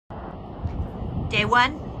Day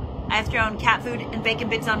one, I've thrown cat food and bacon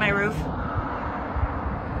bits on my roof.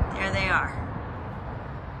 There they are.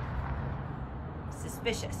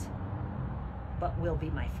 Suspicious, but will be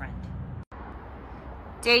my friend.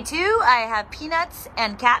 Day two, I have peanuts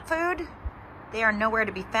and cat food. They are nowhere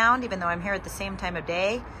to be found, even though I'm here at the same time of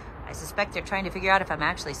day. I suspect they're trying to figure out if I'm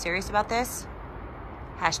actually serious about this.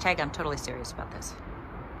 Hashtag I'm totally serious about this.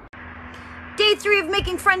 Day three of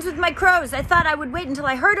making friends with my crows. I thought I would wait until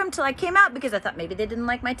I heard them till I came out because I thought maybe they didn't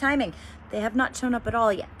like my timing. They have not shown up at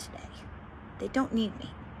all yet today. They don't need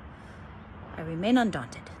me. I remain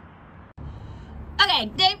undaunted. Okay,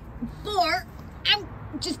 day four. I'm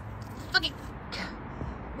just fucking...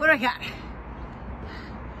 What do I got?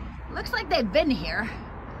 Looks like they've been here.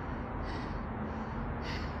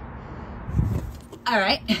 All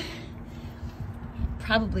right.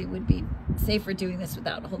 Probably would be safer doing this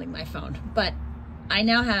without holding my phone, but I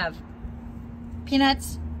now have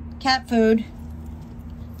peanuts, cat food,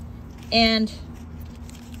 and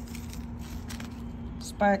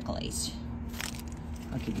sparklies.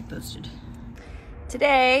 I'll keep you posted.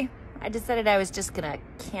 Today, I decided I was just gonna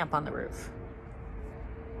camp on the roof.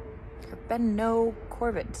 There have been no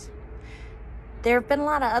corvids. There have been a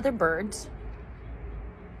lot of other birds.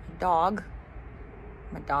 A dog,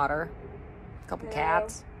 my daughter, a couple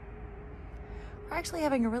cats. We're actually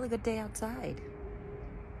having a really good day outside,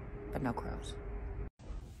 but no crows.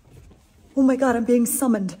 Oh my God, I'm being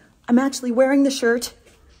summoned. I'm actually wearing the shirt.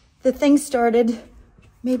 The thing started.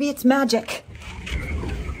 Maybe it's magic.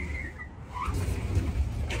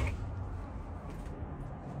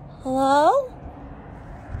 Hello?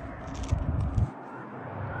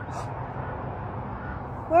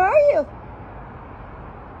 Where are you?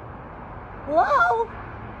 Hello?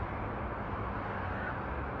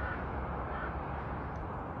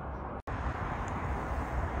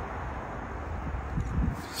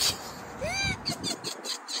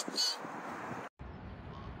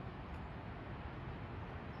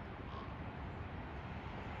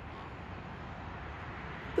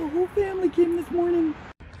 The whole family came this morning.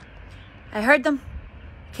 I heard them,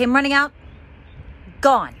 came running out,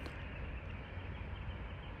 gone.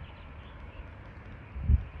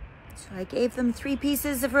 So I gave them 3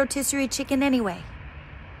 pieces of rotisserie chicken anyway,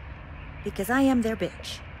 because I am their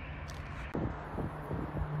bitch.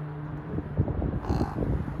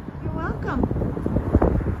 You're welcome.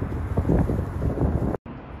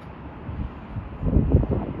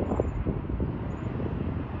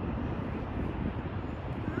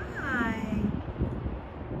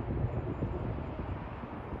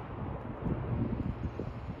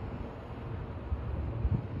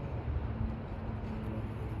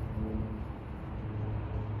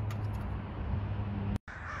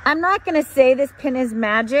 I'm not gonna say this pin is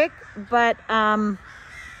magic, but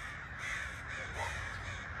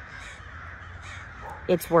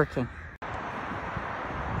it's working.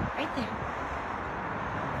 Right there.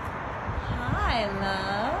 Hi,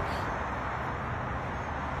 love.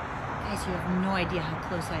 Guys, you have no idea how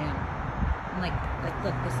close I am. I'm like,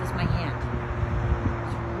 look, this is my hand.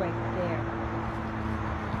 It's right there.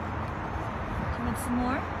 Do you want some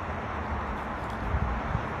more?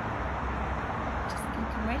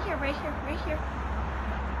 Right here, right here, right here.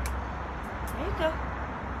 There you go.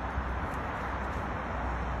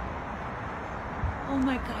 Oh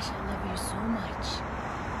my gosh, I love you so much.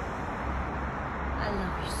 I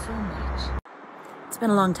love you so much. It's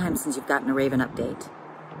been a long time since you've gotten a Raven update,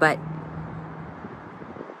 but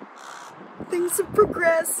Things have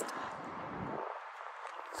progressed.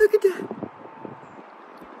 Look at that.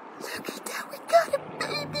 Look at that, we got a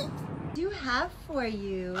baby. what do you have for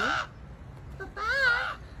you?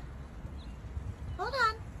 Bye-bye. Hold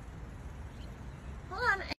on. Hold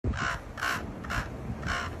on.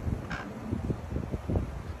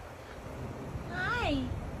 Hi.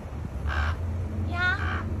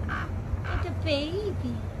 Yeah. It's a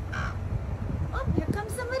baby. Oh, here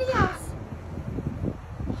comes somebody else.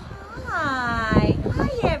 Hi. Hi,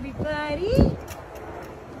 everybody.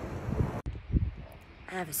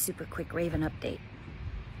 I have a super quick Raven update.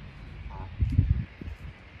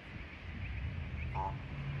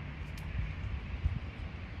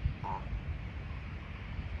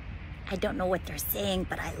 I don't know what they're saying,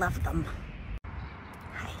 but I love them.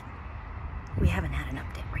 Hi. We haven't had an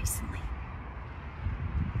update recently.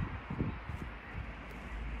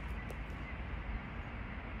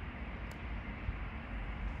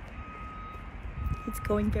 It's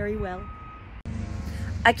going very well.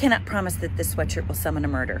 I cannot promise that this sweatshirt will summon a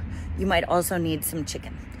murder. You might also need some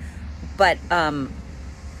chicken. But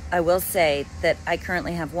I will say that I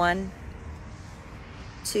currently have 1,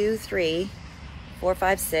 2, 3, 4,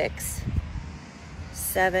 5, 6,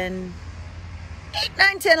 7, 8,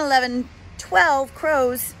 9, 10, 11, 12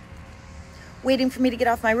 crows waiting for me to get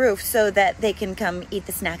off my roof so that they can come eat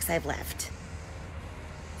the snacks I've left.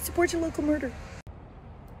 Support your local murder.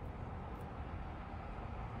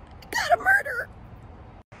 Got a murder.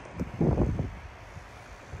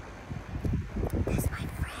 That's my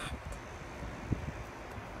friend.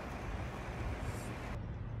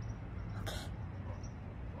 Okay.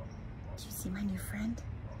 Do you see my new friend?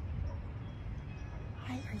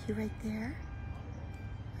 Hi, are you right there?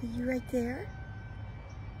 Are you right there?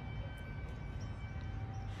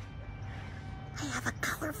 I have a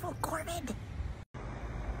colorful corvid.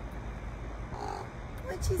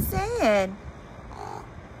 What you saying?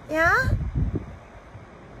 Yeah?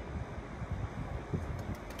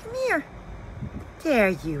 Come here. There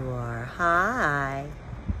you are. Hi.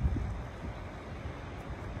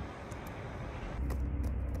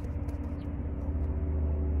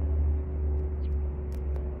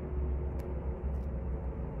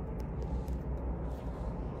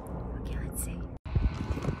 Okay, let's see.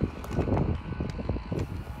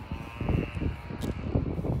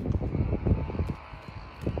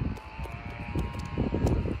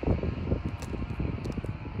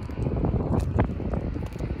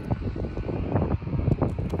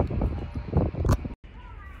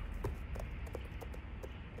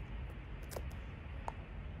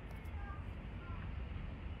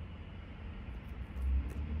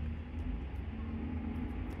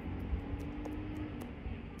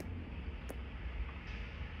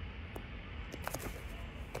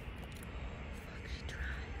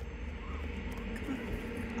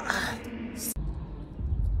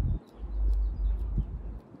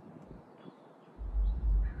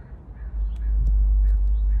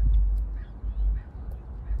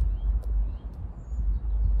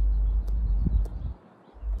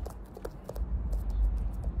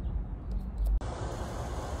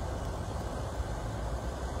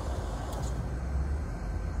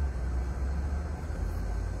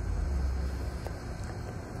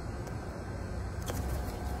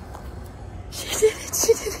 She did it,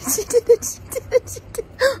 she did it, she did it, she did it, she did it.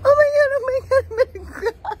 Oh my God, I'm gonna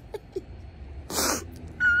cry.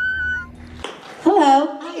 Hello.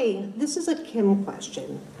 Hi, this is a Kim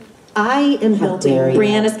question. I am building.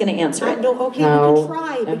 Brianna's gonna answer it. No, okay, No, you can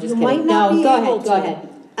try, I'm but just you kidding. might not No, be go able ahead, to. go ahead.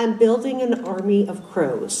 I'm building an army of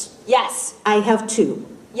crows. Yes, I have 2.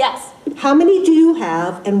 yes. How many do you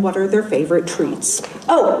have, and what are their favorite treats?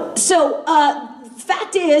 Oh, so,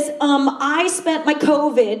 fact is, I spent my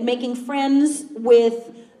COVID making friends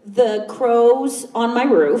with the crows on my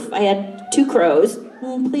roof. I had 2 crows.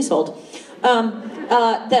 Please hold.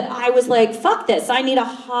 That I was like, fuck this. I need a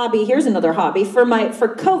hobby. Here's another hobby for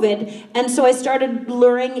COVID. And so I started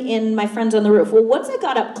luring in my friends on the roof. Well, once I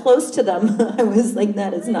got up close to them, I was like,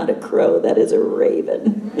 that is not a crow. That is a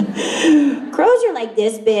raven. Crows are like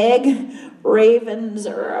this big. Ravens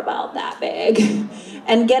are about that big.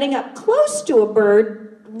 And getting up close to a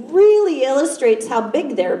bird really illustrates how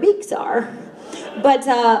big their beaks are. But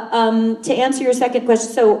to answer your second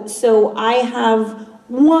question, so I have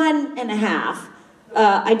 1.5.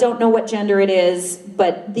 I don't know what gender it is,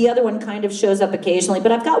 but the other one kind of shows up occasionally.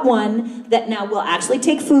 But I've got one that now will actually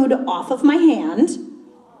take food off of my hand.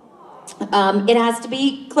 It has to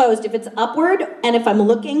be closed. If it's upward and if I'm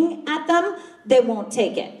looking at them, they won't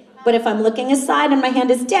take it. But if I'm looking aside and my hand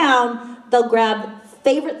is down, they'll grab.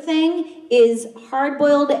 Favorite thing is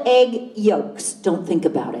hard-boiled egg yolks. Don't think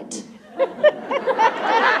about it.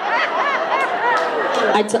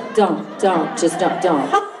 Don't.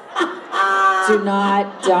 Do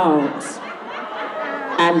not, don't.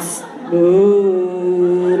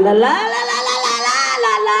 Ooh, la la la la la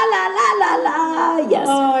la la la la la la. Yes.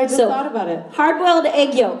 Oh, I just thought about it. Hard-boiled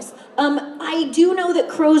egg yolks. I do know that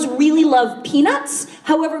crows really love peanuts.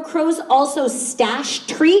 However, crows also stash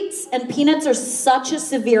treats, and peanuts are such a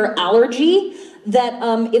severe allergy that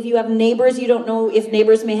if you have neighbors, you don't know if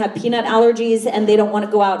neighbors may have peanut allergies and they don't want to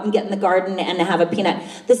go out and get in the garden and have a peanut.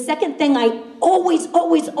 The second thing I always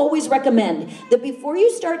recommend, that before you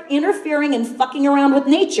start interfering and fucking around with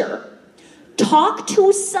nature, talk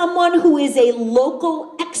to someone who is a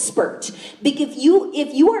local expert. Because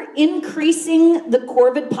if you are increasing the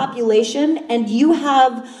corvid population and you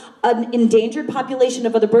have an endangered population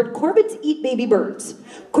of other birds, corvids eat baby birds.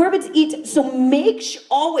 Corvids eat, so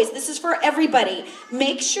always, this is for everybody,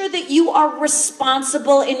 make sure that you are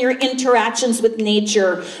responsible in your interactions with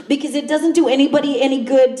nature, because it doesn't do anybody any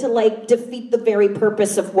good to like defeat the very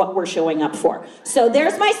purpose of what we're showing up for. So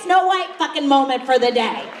there's my Snow White fucking moment for the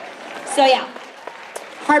day. So yeah,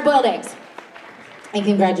 hard-boiled eggs. And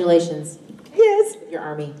congratulations. Yes. Your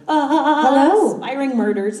army. Hello. Aspiring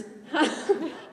murders.